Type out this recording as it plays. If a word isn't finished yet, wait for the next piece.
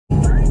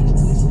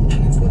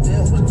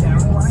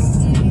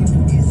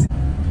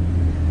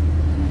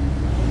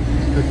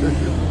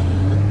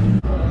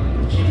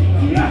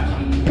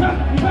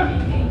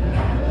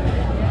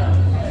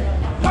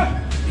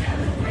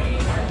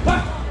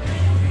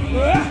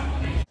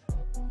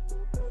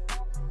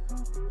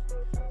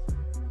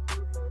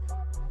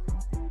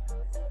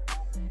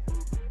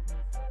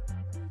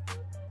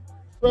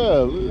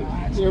Bro,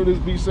 let's see what this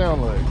beat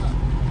sound like.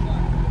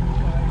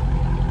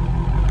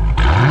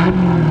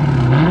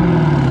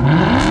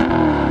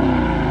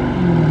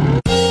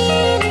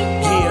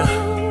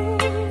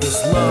 Yeah,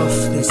 there's love,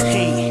 there's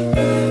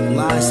hate,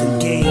 lies and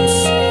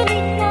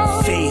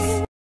games,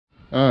 faith.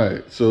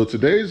 Alright, so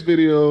today's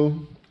video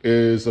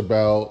is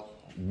about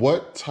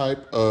what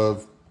type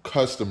of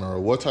customer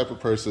or what type of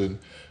person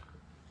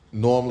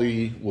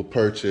normally will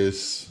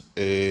purchase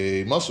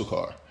a muscle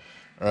car.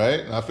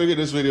 Right? And I figured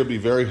this video would be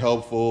very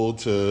helpful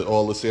to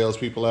all the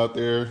salespeople out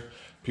there,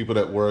 people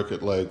that work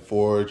at like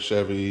Ford,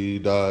 Chevy,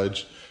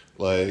 Dodge.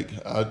 Like,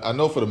 I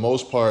know for the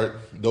most part,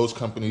 those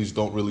companies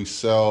don't really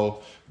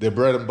sell, their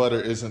bread and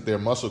butter isn't their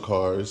muscle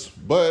cars,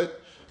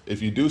 but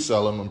if you do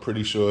sell them, I'm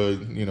pretty sure,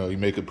 you know, you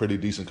make a pretty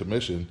decent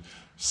commission.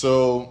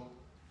 So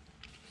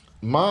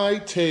my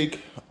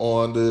take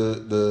on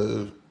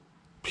the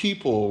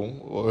people,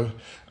 or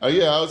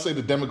yeah, I would say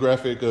the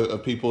demographic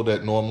of people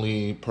that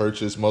normally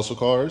purchase muscle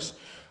cars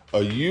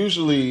are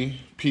usually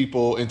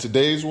people in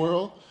today's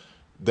world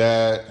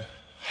that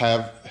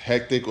have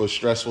hectic or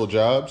stressful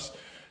jobs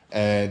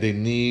and they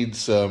need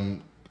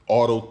some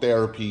auto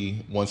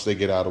therapy once they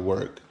get out of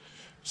work.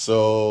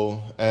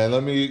 So, and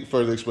let me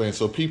further explain.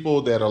 So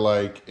people that are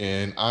like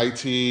in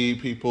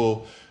IT,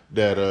 people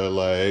that are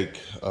like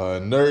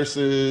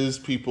nurses,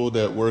 people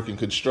that work in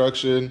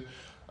construction,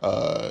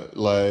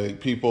 like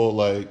people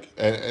like,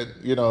 and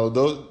you know,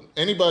 those,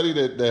 anybody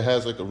that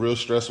has like a real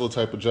stressful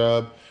type of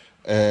job,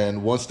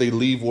 and once they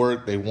leave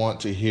work, they want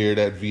to hear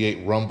that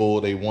V8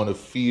 rumble. They want to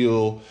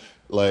feel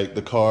like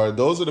the car.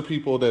 Those are the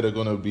people that are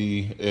going to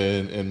be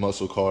in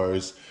muscle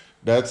cars.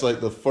 That's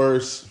like the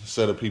first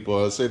set of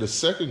people. I'd say the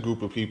second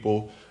group of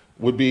people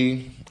would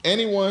be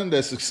anyone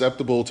that's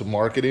acceptable to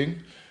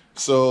marketing.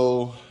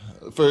 So,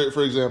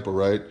 for example,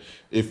 right,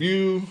 if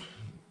you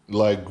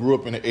like grew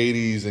up in the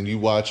 80s and you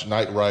watch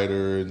Knight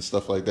Rider and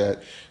stuff like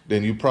that,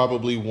 then you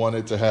probably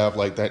wanted to have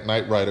like that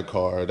Knight Rider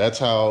car. That's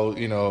how,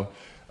 you know,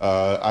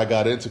 I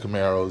got into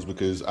Camaros,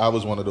 because I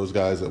was one of those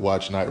guys that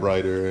watched Knight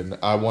Rider and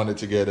I wanted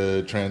to get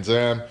a Trans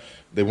Am.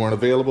 They weren't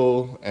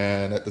available,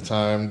 and at the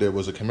time there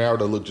was a Camaro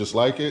that looked just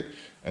like it,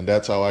 and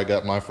that's how I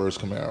got my first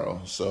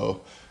Camaro.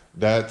 So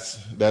that's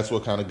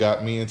what kind of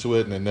got me into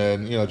it. And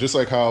then, you know, just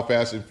like how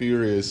Fast and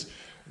Furious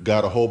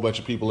got a whole bunch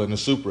of people into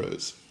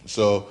Supras.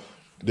 So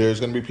there's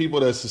going to be people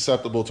that's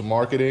susceptible to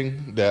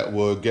marketing that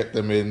will get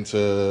them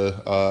into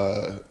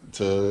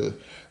to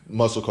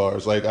muscle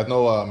cars. Like I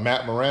know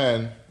Matt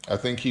Moran, I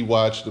think he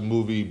watched the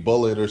movie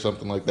Bullet or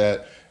something like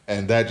that,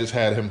 and that just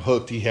had him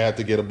hooked. He had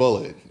to get a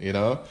Bullet, you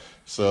know?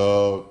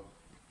 So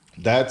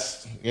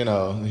that's, you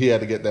know, he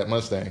had to get that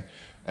Mustang.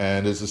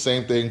 And it's the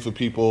same thing for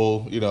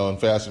people, you know, in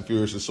Fast and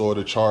Furious, they saw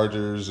the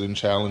Chargers and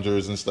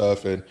Challengers and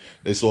stuff, and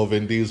they saw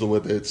Vin Diesel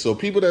with it. So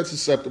people that's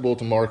susceptible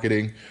to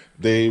marketing,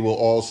 they will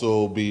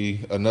also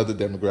be another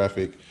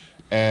demographic.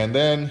 And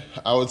then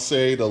I would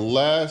say the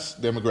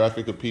last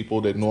demographic of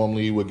people that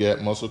normally would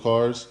get muscle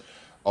cars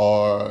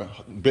are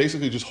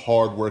basically just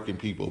hardworking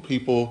people,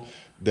 people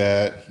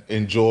that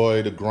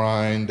enjoy the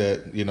grind,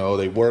 that, you know,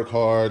 they work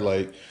hard.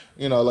 Like,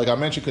 you know, like I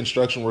mentioned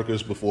construction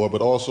workers before, but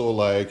also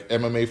like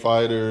MMA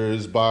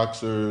fighters,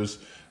 boxers,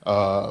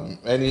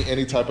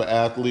 any type of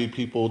athlete,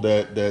 people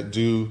that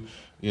do,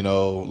 you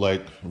know,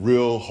 like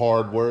real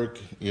hard work,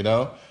 you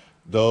know.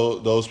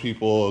 Those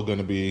people are going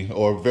to be,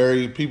 or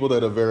very people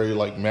that are very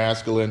like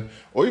masculine,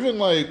 or even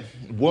like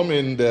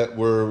women that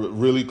were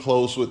really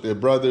close with their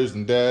brothers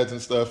and dads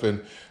and stuff,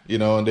 and you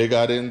know, and they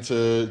got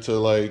into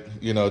like,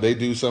 you know, they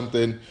do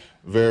something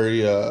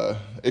very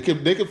they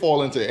could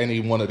fall into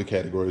any one of the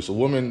categories. So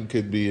women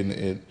could be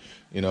in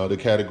you know, the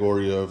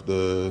category of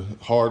the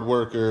hard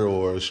worker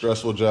or a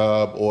stressful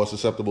job or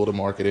susceptible to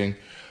marketing.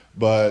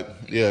 But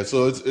yeah,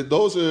 so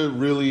those are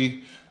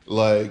really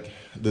like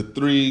the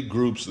three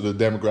groups, the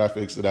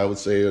demographics that I would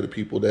say are the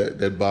people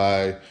that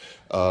buy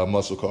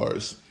muscle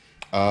cars.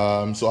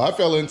 So I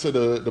fell into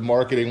the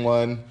marketing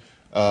one.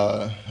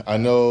 I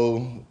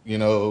know, you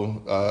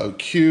know,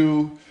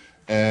 Q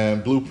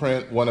and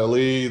Blueprint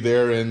 1LE,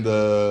 they're in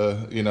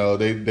the, you know,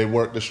 they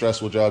work the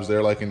stressful jobs.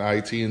 They're like in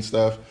IT and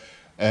stuff.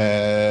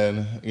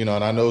 And, you know,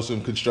 and I know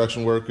some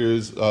construction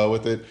workers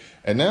with it.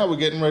 And now we're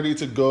getting ready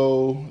to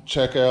go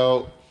check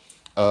out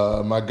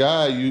my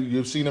guy.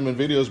 You've seen him in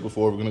videos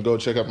before. We're going to go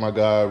check out my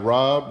guy,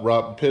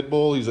 Rob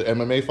Pitbull. He's an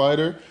MMA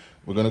fighter.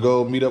 We're going to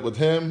go meet up with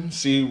him,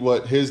 see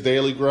what his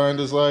daily grind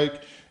is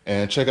like,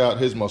 and check out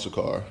his muscle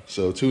car.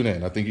 So tune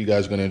in. I think you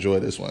guys are going to enjoy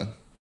this one.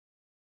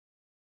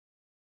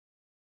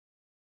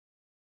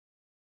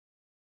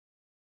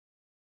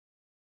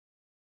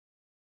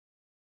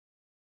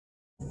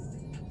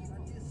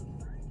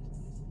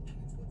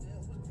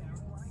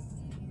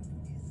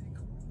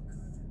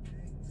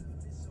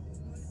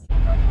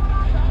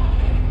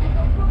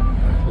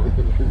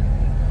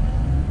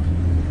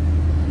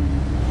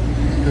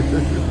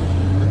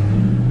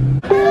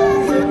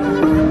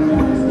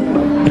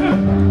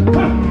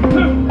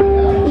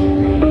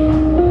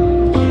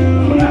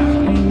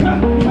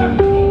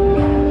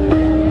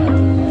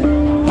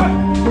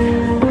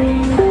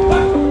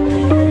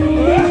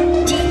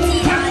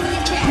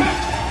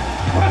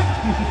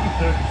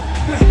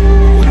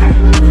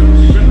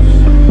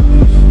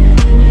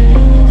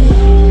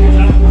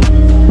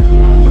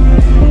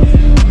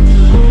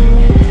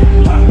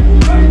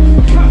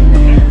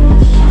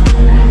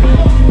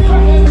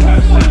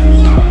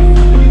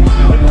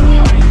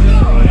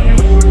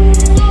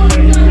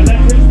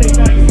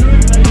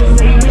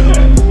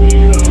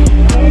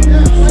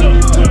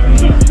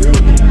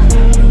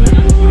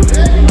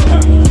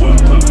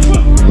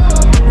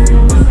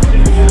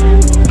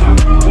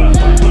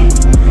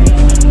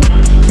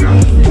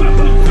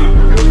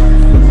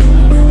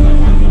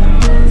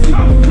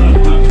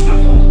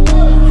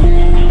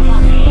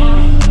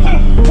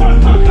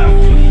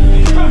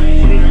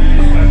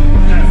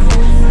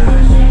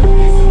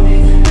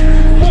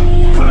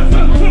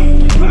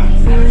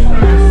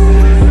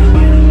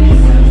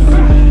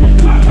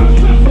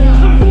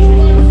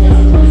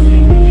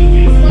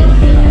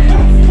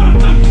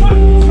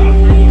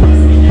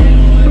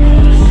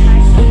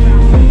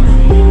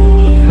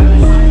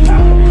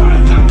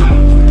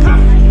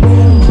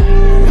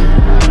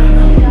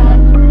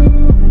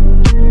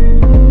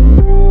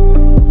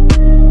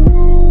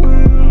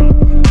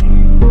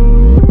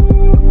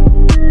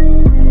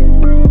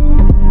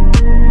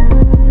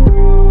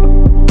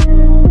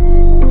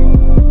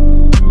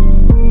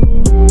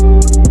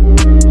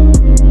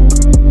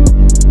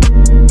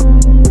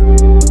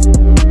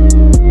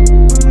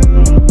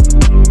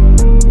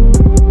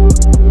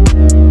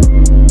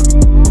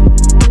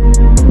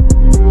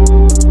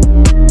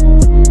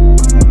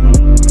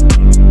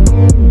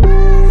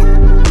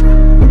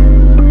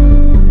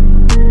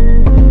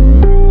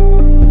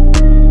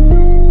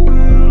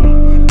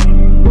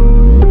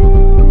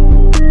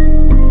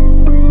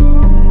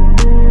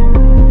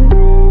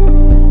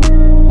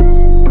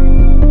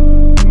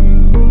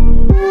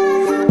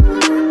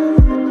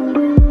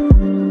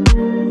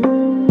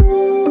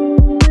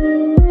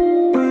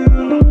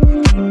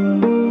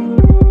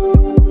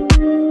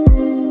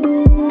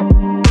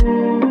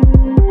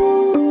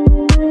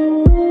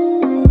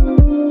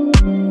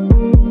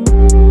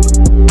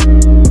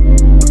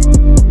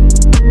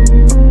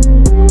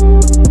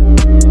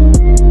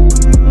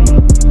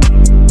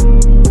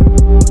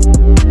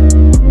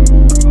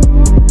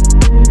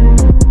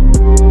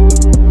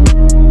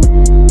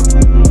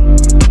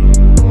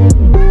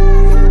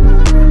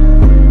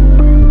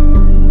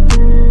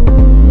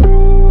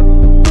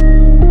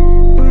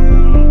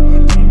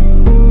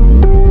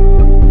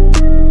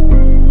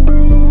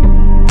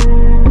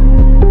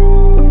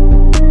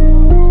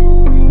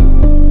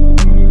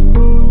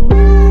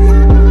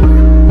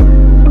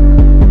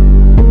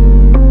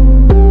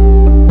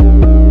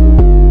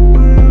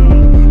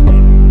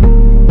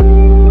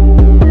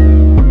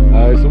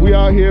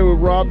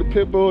 Rob the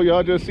Pitbull.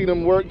 Y'all just seen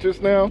him work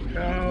just now.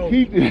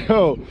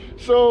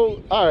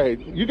 So all right,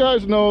 you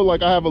guys know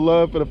like I have a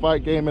love for the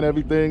fight game and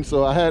everything,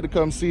 so I had to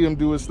come see him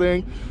do his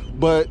thing.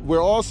 But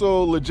we're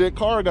also legit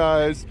car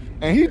guys,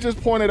 and he just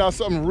pointed out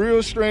something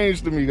real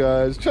strange to me,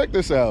 guys. Check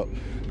this out.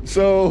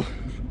 So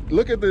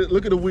look at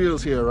the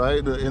wheels here,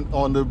 right?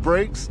 On the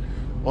brakes,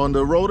 on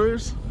the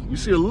rotors, you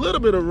see a little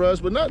bit of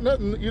rust, but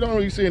nothing. You don't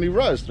really see any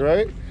rust,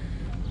 right?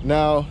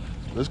 Now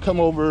let's come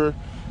over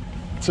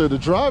to the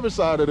driver's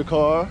side of the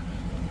car.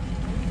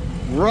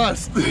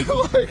 Rust.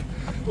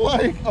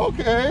 like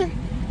okay.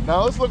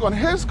 Now let's look on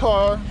his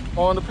car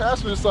on the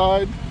passenger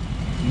side.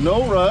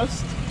 No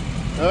rust,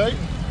 right?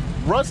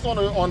 Rust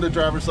on the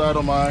driver's side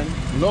of mine.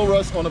 No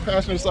rust on the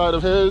passenger side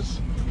of his,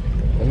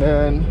 and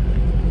then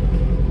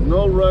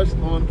no rust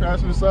on the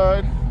passenger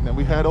side. And then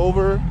we head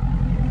over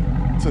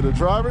to the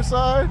driver's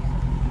side.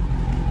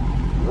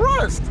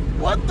 Rust.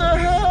 What the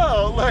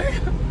hell? Like,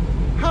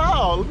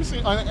 how? Let me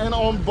see. And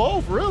on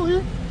both,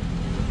 really?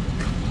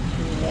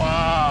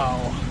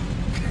 Wow.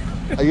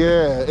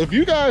 Yeah, if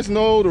you guys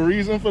know the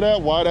reason for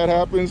that, why that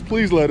happens,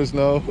 please let us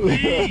know.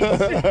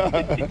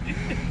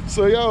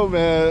 So yo,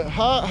 man,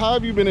 how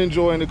have you been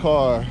enjoying the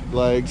car,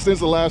 like since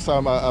the last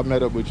time I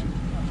met up with you?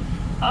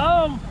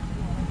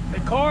 The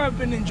car I've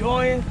been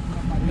enjoying.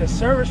 The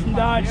service from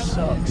Dodge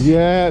sucks.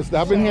 Yes,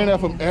 I've been hearing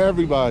that from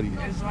everybody.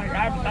 It's like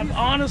I've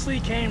honestly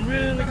came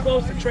really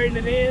close to trading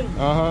it in.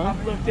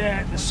 I've looked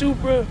at the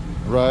Supra,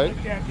 right?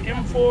 Looked at the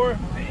M4,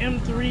 the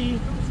M3,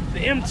 the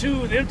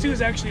M2. The M2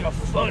 is actually a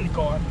fun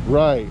car.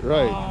 Right.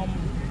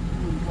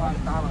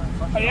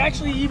 I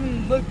actually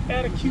even looked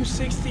at a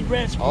Q60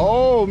 Red Sport.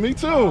 Oh, me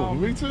too.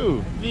 Me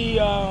too. The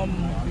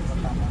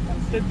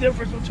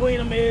difference between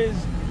them is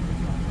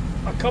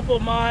a couple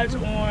of mods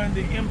on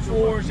the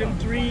M4s,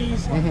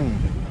 M3s.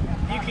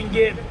 You can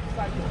get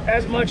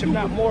as much, if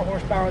not more,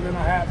 horsepower than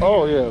I have.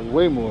 Oh yeah,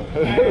 way more.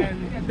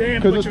 And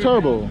then because it's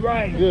turbo.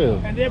 Right. Yeah.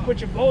 And then put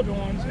your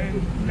bolt-ons,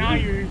 and now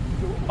you're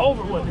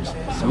over what this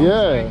is. So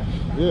yeah.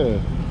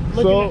 Yeah.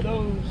 Looking at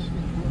those.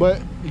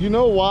 But you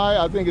know why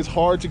I think it's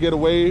hard to get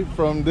away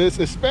from this,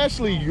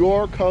 especially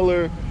your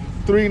color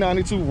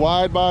 392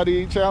 wide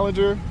body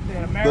Challenger.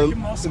 The American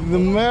muscle. The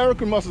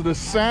American muscle, the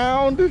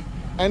sound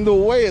and the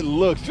way it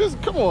looks.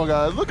 Just come on,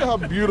 guys. Look at how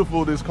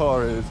beautiful this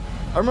car is.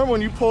 I remember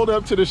when you pulled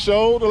up to the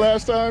show the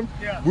last time,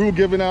 we were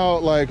giving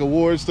out like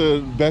awards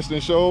to best in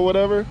show or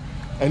whatever.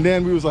 And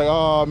then we was like,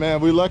 oh man,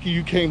 we're lucky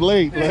you came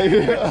late. Like,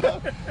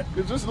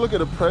 just look at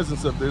the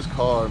presence of this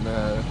car,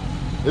 man.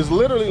 It's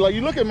literally like,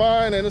 you look at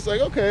mine and it's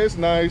like, okay, it's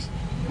nice,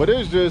 but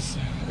it's just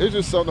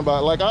something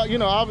about, like, you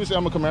know, obviously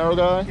I'm a Camaro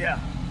guy. Yeah.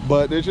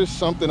 But there's just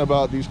something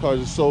about these cars.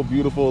 It's so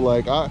beautiful.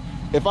 Like,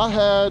 if I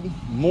had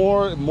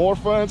more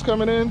funds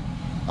coming in,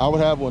 I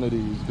would have one of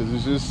these, because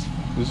it's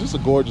just a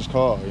gorgeous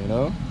car, you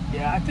know.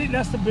 Yeah, I think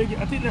that's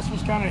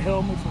what's kind of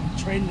held me from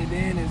trading it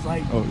in is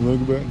like. Oh, you want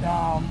to go back?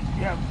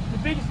 Yeah, the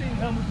biggest thing that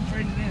held me from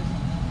trading it in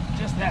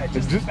is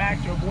just the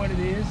factor of what it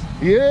is.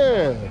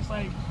 Yeah. It's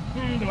like,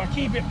 do I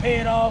keep it, pay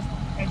it off,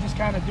 and just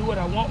kind of do what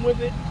I want with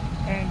it,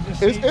 and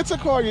just. It's a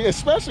car,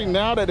 especially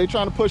now that they're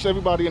trying to push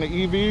everybody into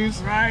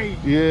EVs. Right.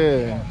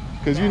 Yeah.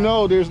 Because you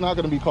know there's not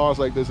going to be cars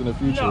like this in the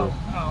future. No.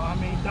 I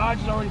mean, Dodge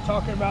is already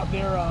talking about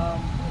their. I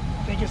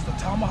think it's the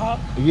Tomahawk.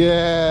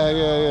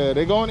 Yeah.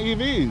 They're going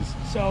EVs.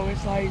 So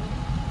it's like,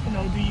 you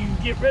know, do you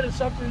get rid of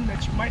something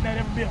that you might not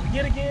ever be able to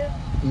get again?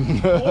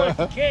 Or if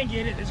you can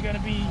get it, it's going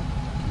to be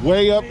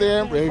way up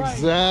there.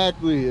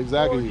 Exactly. Or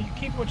do you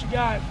keep what you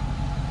got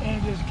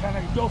and just kind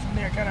of go from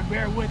there, kind of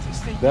bear with it,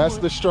 stick. That's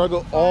the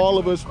struggle all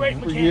of us. Great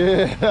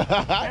mechanic.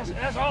 Yeah.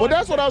 That's all. Well,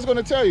 that's what I was going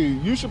to tell you.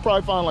 You should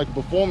probably find like a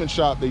performance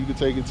shop that you could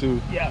take it to.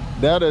 Yeah.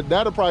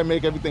 That'll probably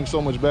make everything so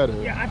much better.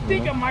 Yeah, I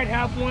think I might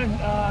have one.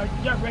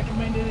 Got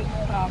recommended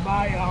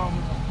by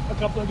a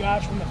couple of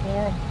guys from the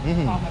forum.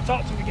 I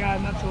talked to the guy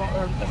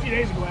a few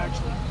days ago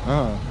actually,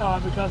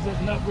 because there's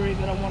an upgrade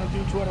that I want to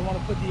do to it. I want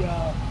to put the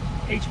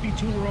HP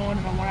tuner on,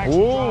 and I want to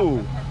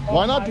actually.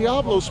 Why not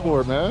Diablo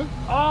Sport, man?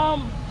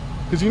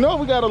 Because you know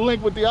we got a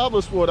link with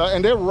Diablo Sport,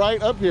 and they're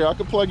right up here. I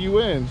could plug you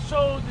in.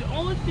 So the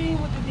only thing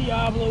with the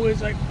Diablo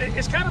is like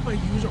it's kind of a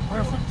user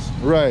preference.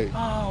 Right.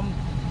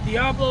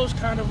 Diablo's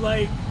kind of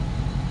like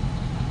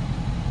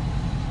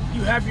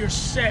you have your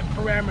set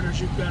parameters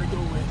you've got to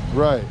go with.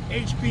 Right.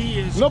 HP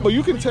is no, but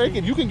you can take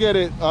it. You can get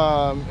it.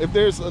 If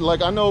there's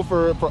like, I know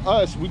for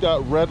us, we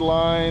got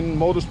Redline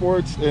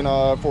Motorsports in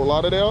Fort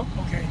Lauderdale.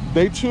 Okay.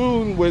 They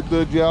tune with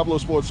the Diablo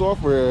Sport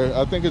software.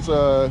 I think it's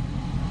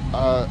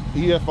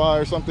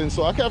EFI or something.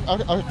 So I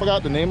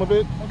forgot the name of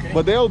it. Okay.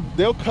 But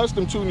they'll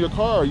custom tune your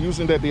car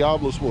using that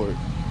Diablo Sport.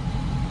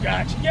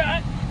 Gotcha.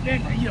 Yeah.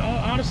 You know,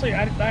 honestly,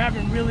 I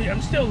haven't really.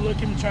 I'm still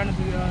looking, trying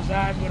to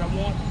decide what I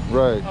want.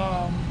 Right.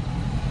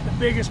 The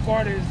biggest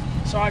part is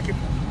I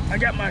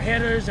got my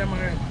headers and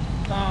my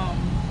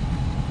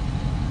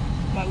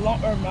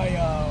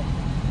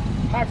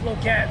high flow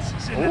cats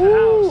sitting in the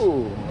house.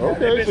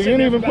 Okay, so you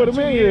didn't even put them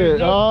in yet.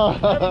 Nope.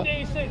 Every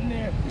day sitting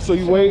there. So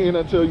you waiting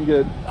until you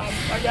get. I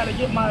got to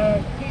get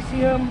my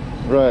PCM.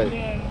 Right. And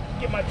then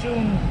get my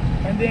tune,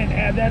 and then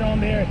add that on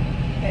there,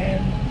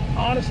 and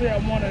Honestly, I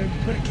want to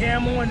put a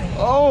cam on.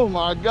 Oh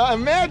my God!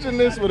 Imagine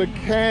this with a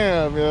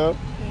cam, yeah.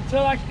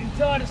 Until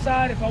I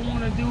decide if I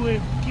want to do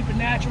it, keep it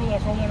natural, or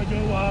if I want to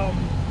go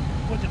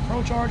with the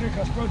Pro Charger,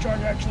 because Pro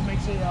Charger actually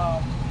makes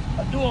a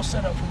dual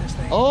setup for this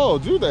thing. Oh,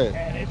 do they?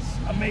 And it's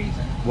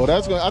amazing. Well,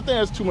 that's I think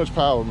that's too much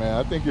power, man.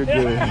 I think you're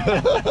good.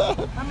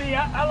 I mean,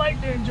 I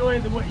like to enjoy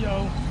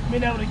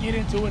being able to get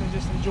into it and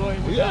just enjoy it.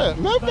 Yeah,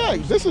 matter of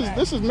fact, this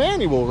is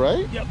manual,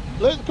 right? Yep.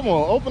 Come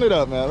on, open it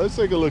up, man. Let's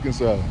take a look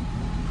inside.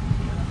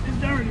 It's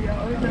dirty,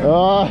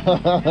 y'all.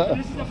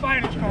 This is a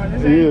fighter's car.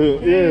 This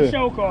ain't a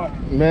show car.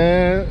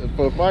 Man,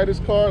 for a fighter's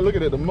car, look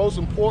at it. The most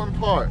important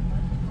part,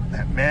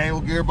 that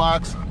manual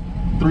gearbox,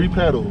 3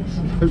 pedals.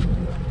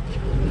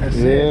 That's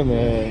it,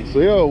 man. So,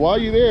 yo, while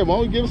you there, why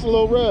don't you give us a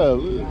little rev?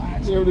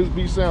 Let's see what this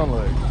beat sound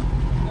like.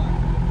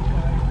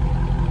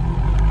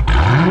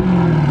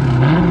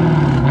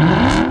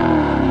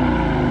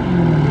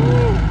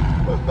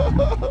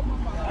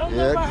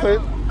 Yeah,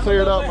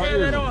 cleared out my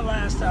ears.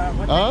 Last time.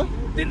 Huh?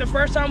 I think the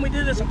first time we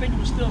did this, I think it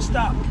was still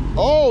stopped.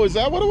 Oh, is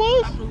that what it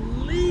was? I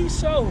believe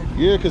so.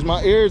 Yeah, because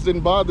my ears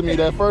didn't bother me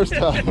that first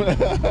time.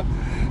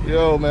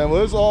 Yo, man,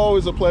 well, it's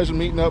always a pleasure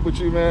meeting up with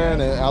you, man,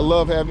 and I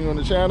love having you on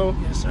the channel.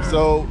 Yes, sir.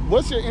 So,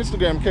 what's your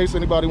Instagram in case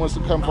anybody wants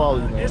to come follow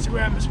you, man?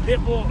 Instagram is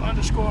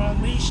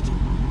pitbull_unleashed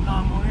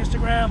on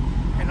Instagram,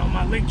 and on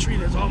my link tree,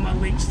 there's all my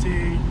links to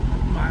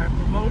my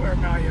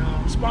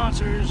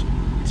sponsors,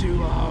 to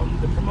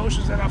the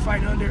promotions that I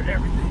fight under,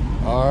 everything.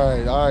 All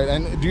right.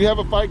 And do you have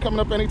a fight coming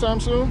up anytime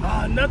soon?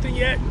 Nothing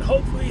yet.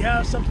 Hopefully,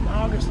 have something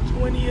August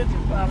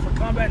 20th for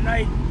Combat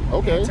Night.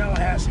 Okay. In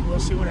Tallahassee. We'll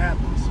see what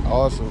happens.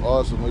 Awesome.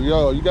 Well,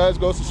 yo, you guys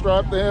go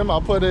subscribe to him.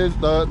 I'll put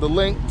the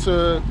link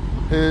to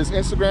his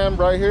Instagram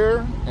right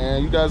here,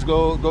 and you guys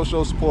go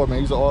show support,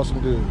 man. He's an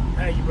awesome dude.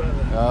 Thank you,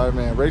 brother. All right,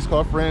 man. Race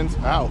Car Friends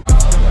out.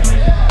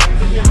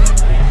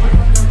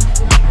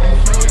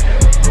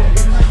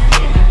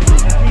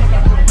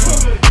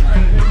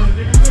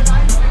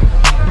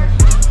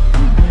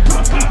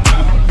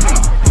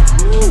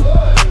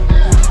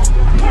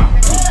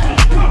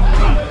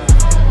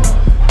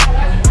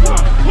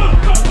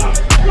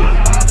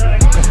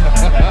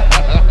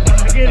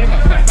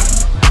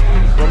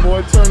 My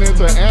boy turned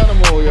into an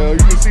animal, yo. You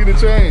can see the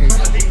change.